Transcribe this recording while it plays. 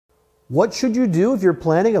What should you do if you're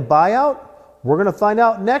planning a buyout? We're going to find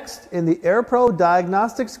out next in the AirPro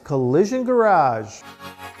Diagnostics Collision Garage.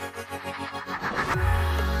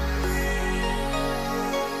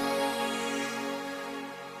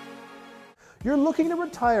 You're looking to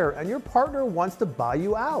retire and your partner wants to buy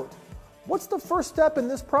you out. What's the first step in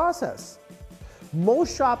this process?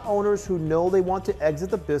 Most shop owners who know they want to exit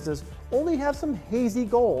the business only have some hazy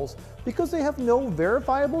goals because they have no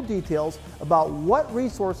verifiable details about what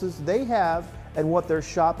resources they have and what their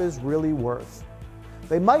shop is really worth.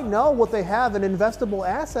 They might know what they have in investable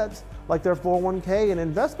assets like their 401k and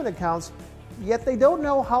investment accounts, yet they don't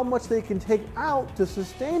know how much they can take out to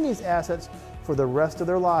sustain these assets for the rest of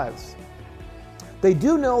their lives. They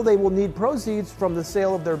do know they will need proceeds from the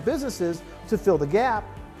sale of their businesses to fill the gap,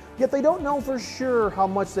 yet they don't know for sure how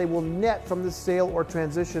much they will net from the sale or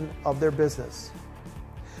transition of their business.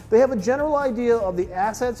 They have a general idea of the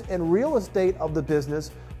assets and real estate of the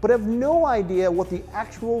business, but have no idea what the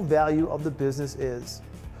actual value of the business is.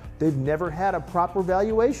 They've never had a proper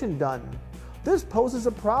valuation done. This poses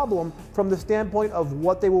a problem from the standpoint of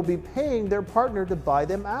what they will be paying their partner to buy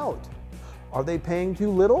them out. Are they paying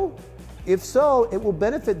too little? If so, it will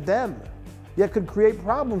benefit them, yet could create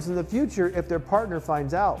problems in the future if their partner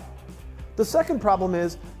finds out. The second problem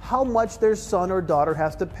is how much their son or daughter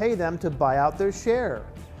has to pay them to buy out their share.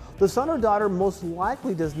 The son or daughter most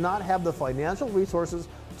likely does not have the financial resources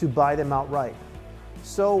to buy them outright.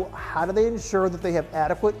 So how do they ensure that they have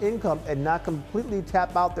adequate income and not completely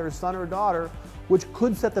tap out their son or daughter, which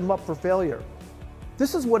could set them up for failure?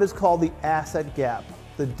 This is what is called the asset gap,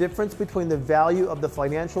 the difference between the value of the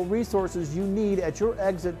financial resources you need at your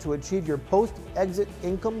exit to achieve your post-exit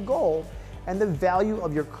income goal and the value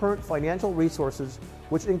of your current financial resources,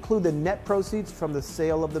 which include the net proceeds from the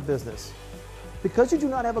sale of the business. Because you do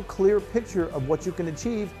not have a clear picture of what you can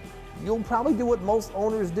achieve, you'll probably do what most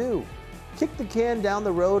owners do: kick the can down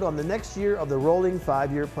the road on the next year of the rolling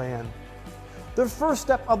 5-year plan. The first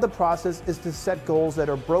step of the process is to set goals that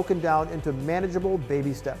are broken down into manageable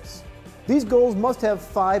baby steps. These goals must have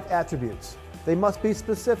 5 attributes. They must be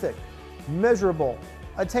specific, measurable,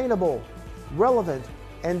 attainable, relevant,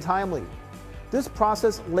 and timely. This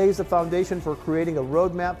process lays the foundation for creating a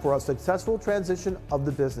roadmap for a successful transition of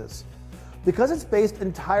the business. Because it's based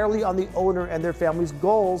entirely on the owner and their family's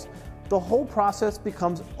goals, the whole process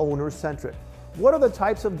becomes owner-centric. What are the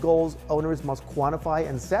types of goals owners must quantify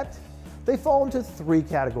and set? They fall into 3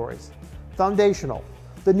 categories. Foundational.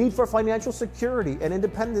 The need for financial security and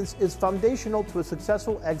independence is foundational to a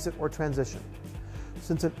successful exit or transition.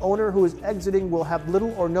 Since an owner who is exiting will have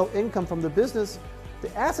little or no income from the business,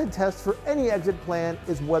 the acid test for any exit plan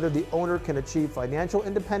is whether the owner can achieve financial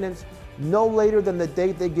independence no later than the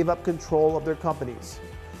date they give up control of their companies.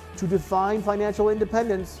 To define financial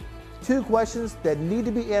independence, 2 questions that need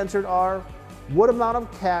to be answered are: what amount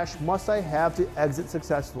of cash must I have to exit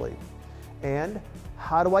successfully? And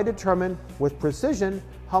how do I determine with precision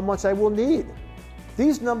how much I will need?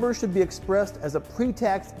 These numbers should be expressed as a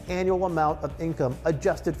pre-tax annual amount of income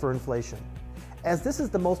adjusted for inflation. As this is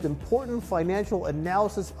the most important financial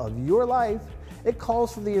analysis of your life, it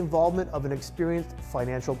calls for the involvement of an experienced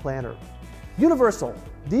financial planner. Universal.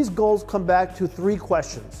 These goals come back to 3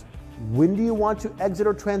 questions. When do you want to exit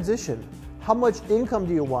or transition? How much income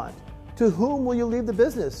do you want? To whom will you leave the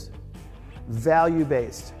business?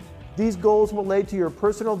 Value-based. These goals relate to your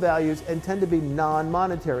personal values and tend to be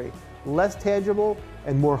non-monetary, less tangible,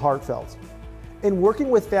 and more heartfelt. In working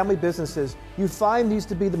with family businesses, you find these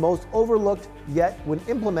to be the most overlooked, yet when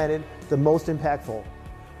implemented, the most impactful.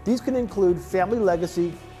 These can include family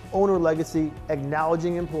legacy, owner legacy,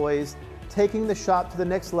 acknowledging employees, taking the shop to the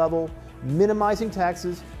next level, minimizing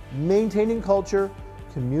taxes, maintaining culture,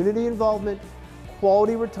 community involvement,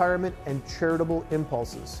 quality retirement, and charitable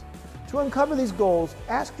impulses. To uncover these goals,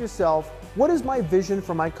 ask yourself, what is my vision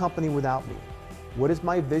for my company without me? What is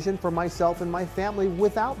my vision for myself and my family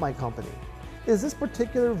without my company? Is this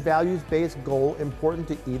particular values-based goal important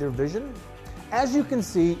to either vision? As you can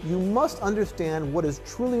see, you must understand what is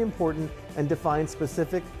truly important and define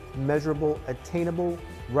specific, measurable, attainable,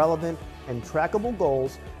 relevant, and trackable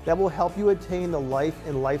goals that will help you attain the life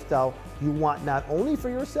and lifestyle you want not only for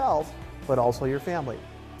yourself, but also your family.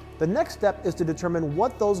 The next step is to determine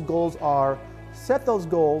what those goals are, set those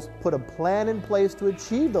goals, put a plan in place to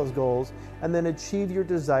achieve those goals, and then achieve your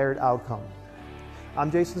desired outcome. I'm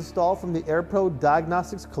Jason Stahl from the AirPro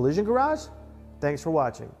Diagnostics Collision Garage. Thanks for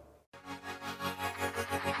watching.